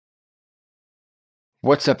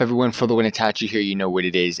What's up everyone, FTWitachi here, you know what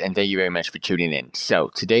it is, and thank you very much for tuning in. So,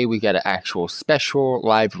 today we got an actual special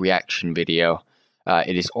live reaction video.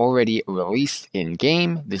 It is already released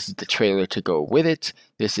in-game. This is the trailer to go with it.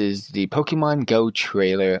 This is the Pokemon Go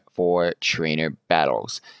trailer for Trainer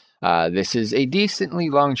Battles. This is a decently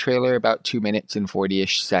long trailer, about 2 minutes and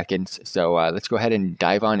 40-ish seconds, so let's go ahead and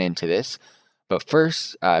dive on into this. But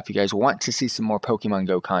first, if you guys want to see some more Pokemon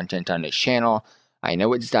Go content on this channel, I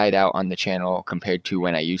know it's died out on the channel compared to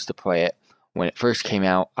when I used to play it. When it first came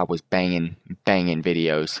out, I was banging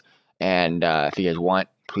videos. And if you guys want,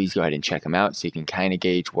 please go ahead and check them out so you can kind of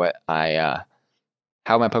gauge what how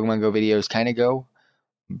my Pokemon Go videos kind of go.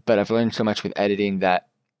 But I've learned so much with editing that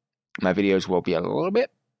my videos will be a little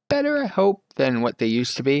bit better, I hope, than what they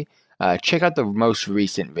used to be. Check out the most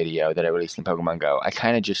recent video that I released in Pokemon Go. I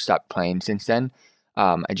kind of just stopped playing since then.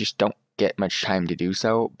 I just don't get much time to do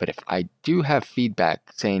so, but if I do have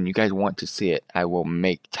feedback saying you guys want to see it, I will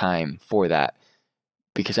make time for that,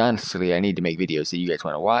 because honestly I need to make videos that you guys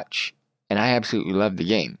want to watch, and I absolutely love the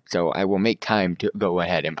game, so I will make time to go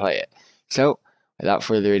ahead and play it. So without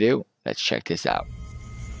further ado, let's check this out.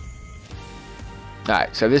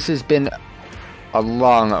 Alright, so this has been a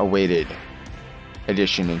long awaited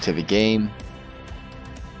addition into the game.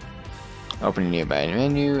 Open a nearby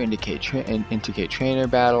menu, indicate trainer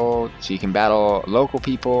battle, so you can battle local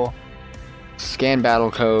people, scan battle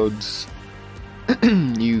codes,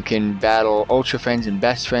 you can battle ultra friends and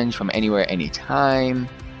best friends from anywhere, anytime.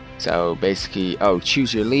 So basically,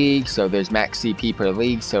 choose your league, so there's max CP per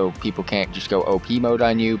league, so people can't just go OP mode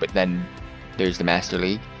on you, but then there's the Master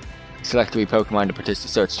League. Select 3 Pokemon to participate,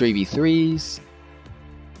 so it's 3v3s.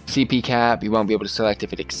 CP cap, you won't be able to select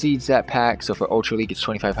if it exceeds that pack, so for Ultra League it's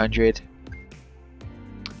 2500.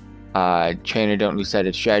 Trainer, don't lose sight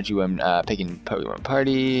of strategy when picking Pokemon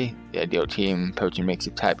Party. The ideal team, potion mix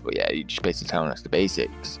of type. Well, yeah, you're just basically telling us the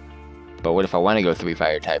basics. But what if I want to go 3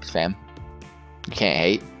 fire types, fam? You can't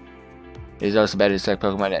hate. It is also better to select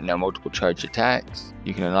Pokemon that know multiple charged attacks.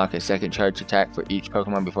 You can unlock a second charged attack for each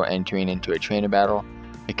Pokemon before entering into a trainer battle.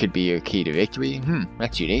 It could be your key to victory.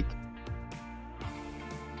 That's unique.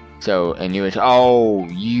 So, and oh,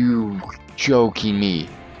 you joking me.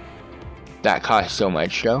 That costs so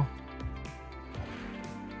much, though.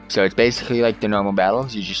 So it's basically like the normal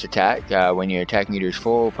battles, you just attack. When your attack meter is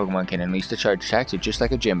full, Pokemon can unleash the charge attack, so just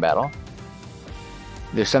like a gym battle.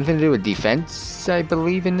 There's something to do with defense, I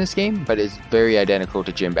believe, in this game, but it's very identical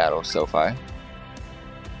to gym battles so far.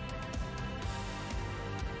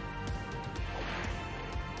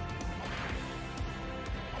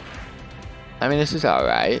 I mean, this is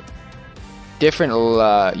alright. Different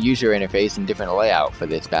user interface and different layout for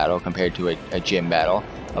this battle compared to a gym battle.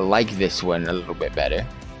 I like this one a little bit better.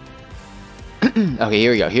 Okay,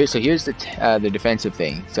 here we go. Here's the defensive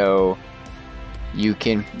thing. So you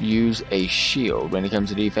can use a shield when it comes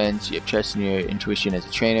to defense. You have trust in your intuition as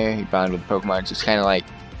a trainer. You bond with Pokemon. So it's kind of like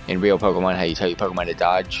in real Pokemon how you tell your Pokemon to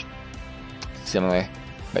dodge. Similar,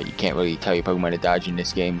 but you can't really tell your Pokemon to dodge in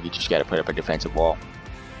this game. You just got to put up a defensive wall.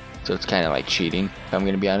 So it's kind of like cheating, if I'm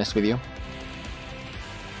going to be honest with you.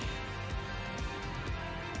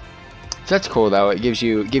 So that's cool though. It gives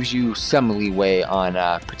you some leeway on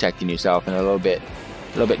protecting yourself, and a little bit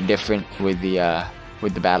different with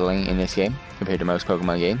the battling in this game compared to most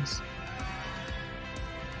Pokemon games.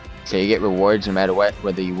 So you get rewards no matter what,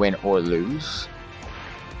 whether you win or lose.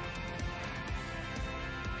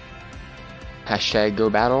 Hashtag go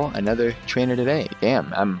battle another trainer today.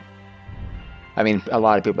 Damn, I mean, a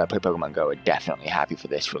lot of people that play Pokemon Go are definitely happy for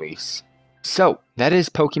this release. So, that is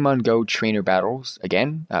Pokemon Go Trainer Battles.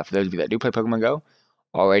 Again, for those of you that do play Pokemon Go,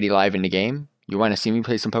 already live in the game. You want to see me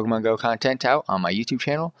play some Pokemon Go content out on my YouTube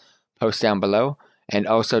channel, post down below. And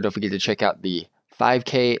also, don't forget to check out the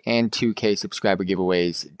 5K and 2K subscriber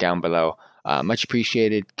giveaways down below. Much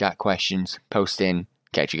appreciated. Got questions? Post in.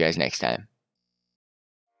 Catch you guys next time.